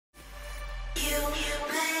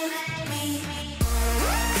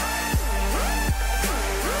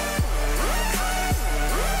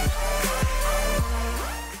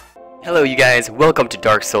Hello you guys, welcome to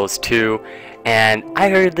Dark Souls 2, and I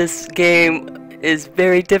heard this game is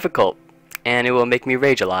very difficult, and it will make me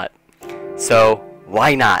rage a lot. So,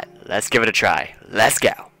 why not? Let's give it a try. Let's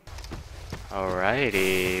go!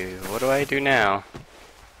 Alrighty, what do I do now?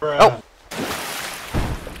 Oh!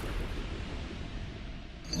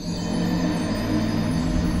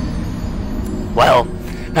 Well,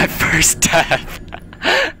 my first death!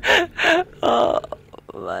 Oh,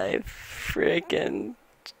 my freaking...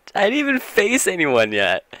 I didn't even face anyone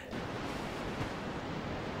yet.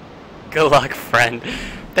 Good luck, friend.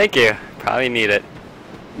 Thank you. Probably need it.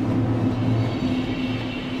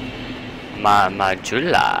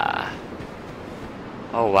 Majula.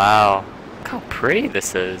 Oh wow. Look how pretty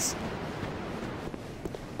this is.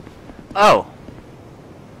 Oh.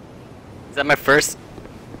 Is that my first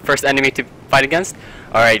enemy to fight against?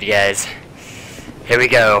 Alright guys. Here we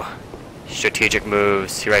go. Strategic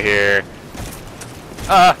moves right here.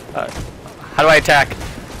 How do I attack?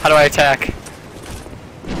 How do I attack?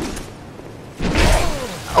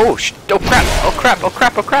 Oh, oh crap! Oh crap! Oh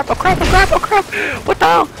crap! Oh crap! Oh crap! Oh crap! Oh crap! What the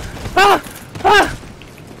hell? Ah! Ah!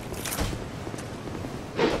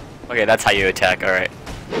 Okay, that's how you attack. All right.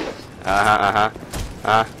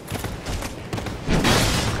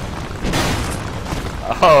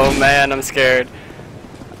 Oh man, I'm scared.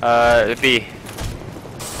 B.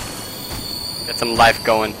 Get some life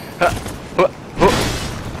going.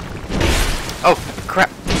 Oh,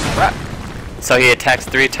 crap, crap. So he attacks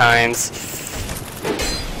 3 times.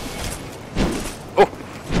 Oh.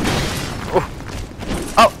 Oh.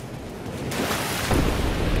 Oh.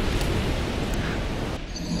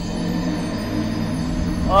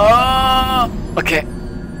 Oh. Okay.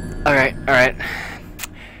 Alright, alright.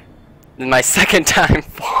 Then my second time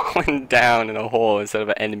falling down in a hole instead of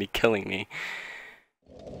an enemy killing me.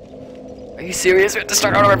 Are you serious? We have to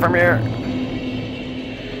start all over from here.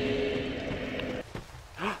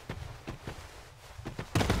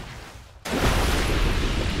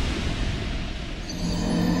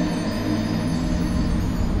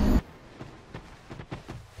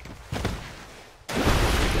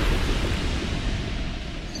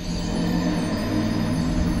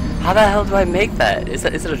 How the hell do I make that? Is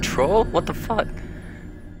it a troll? What the fuck?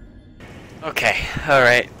 Okay,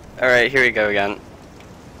 alright, here we go again.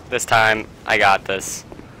 This time, I got this.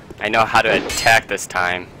 I know how to attack this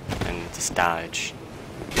time, and just dodge.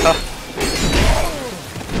 Oh.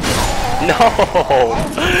 No!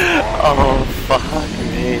 Oh, fuck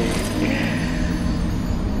me.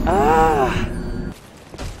 Ah!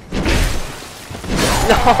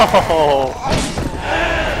 No!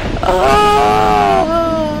 Ah!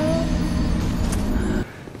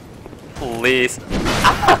 Please.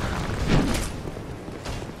 Ah!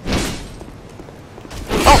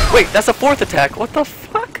 Oh, wait, that's a 4th attack. What the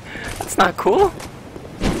fuck? That's not cool.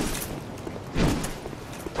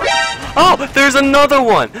 Oh, there's another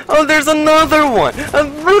one. Oh, there's another one. It's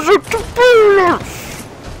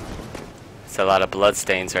a lot of blood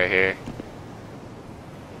stains right here.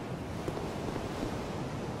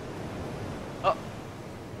 Oh.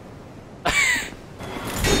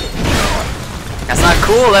 That's not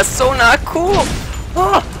cool. That's so not cool.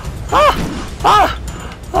 Ah, ah, ah,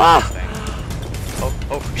 ah.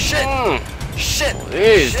 Oh, shit. Shit.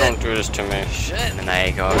 Please don't do this to me. Shit. And then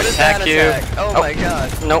I go attack you. Attack? Oh my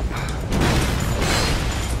god. Nope.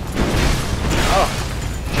 Oh.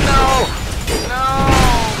 No. No.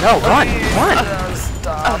 No, run, run. Oh,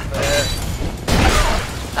 stop it.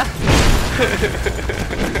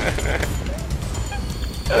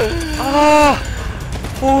 Ah.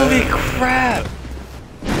 Holy crap.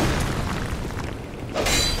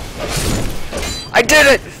 I did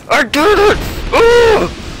it! I did it!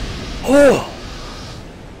 Oh!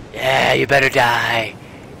 Yeah, you better die.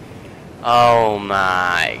 Oh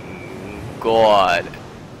my god.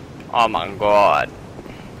 Oh my god.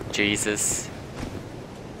 Jesus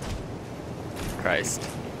Christ.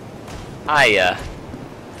 Hiya.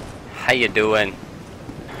 How you doing?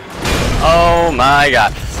 Oh my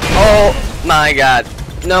god. Oh my god.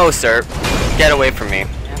 No, sir. Get away from me.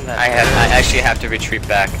 I actually have to retreat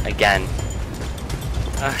back again.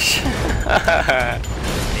 Oh shit.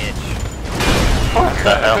 Bitch. What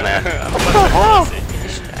the hell, man?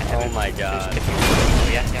 Oh my god.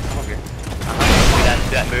 Yeah, come over here.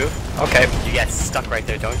 Do that move. Okay. You get stuck right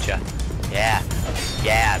there, don't you? Yeah.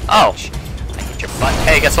 Yeah. Oh. I hit your butt.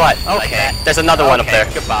 Hey, guess what? Okay. Like there's another one up there.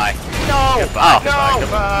 Goodbye. No. Goodbye. Oh. No.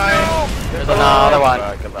 Goodbye. No. There's another one.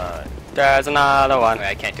 Goodbye. There's another one. Wait,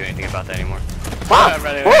 I can't do anything about that anymore. I'm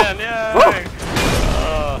running again. Yay!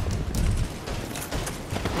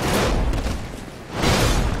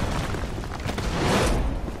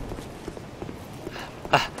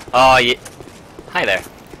 Oh, yeah. Hi there.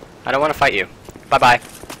 I don't want to fight you. Bye-bye.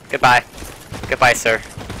 Goodbye. Goodbye, sir.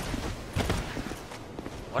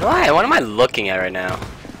 What am I looking at right now?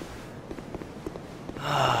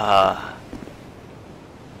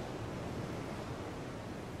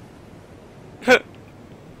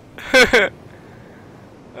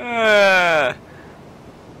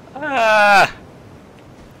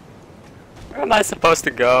 Where am I supposed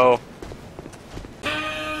to go?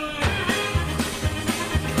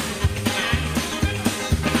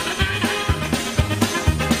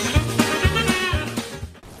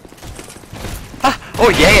 Oh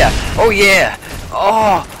yeah! Oh yeah!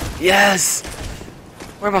 Oh yes!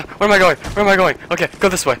 Where am I going? Where am I going? Okay, go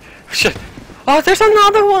this way. Shit! Oh, there's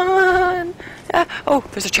another one! Yeah. Oh,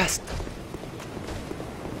 there's a chest.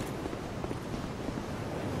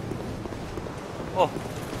 Oh.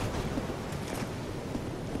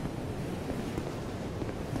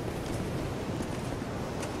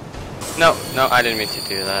 No, no, I didn't mean to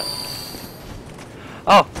do that.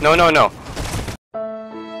 Oh, no, no, no.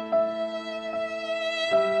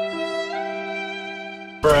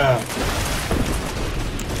 Bruh.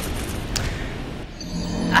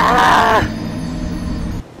 Ah!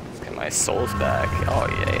 Let's get my souls back. Oh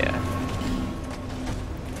yeah.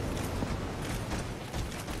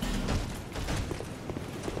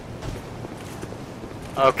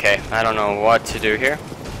 Okay, I don't know what to do here.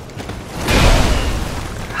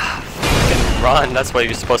 Fucking run, that's what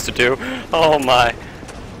you're supposed to do. Oh my.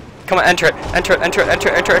 Come on, enter it. Enter it, enter it, enter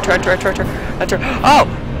it, enter it, enter it, enter it, enter it, enter it. Oh!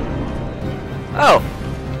 Oh!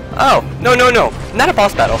 Oh! No, no, no! Not a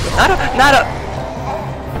boss battle. Not a...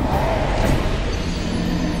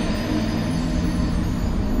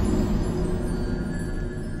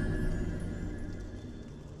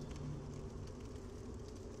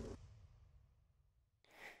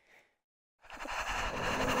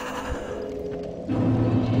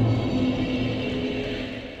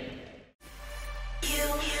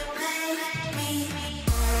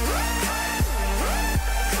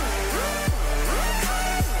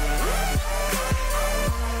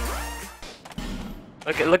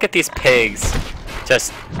 Look at these pigs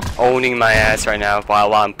just owning my ass right now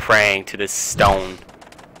while I'm praying to this stone.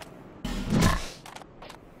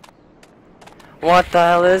 What the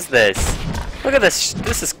hell is this? Look at this.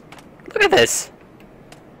 Look at this.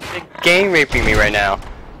 They're gang raping me right now.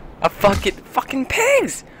 A fucking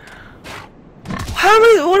pigs.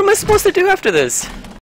 What am I supposed to do after this?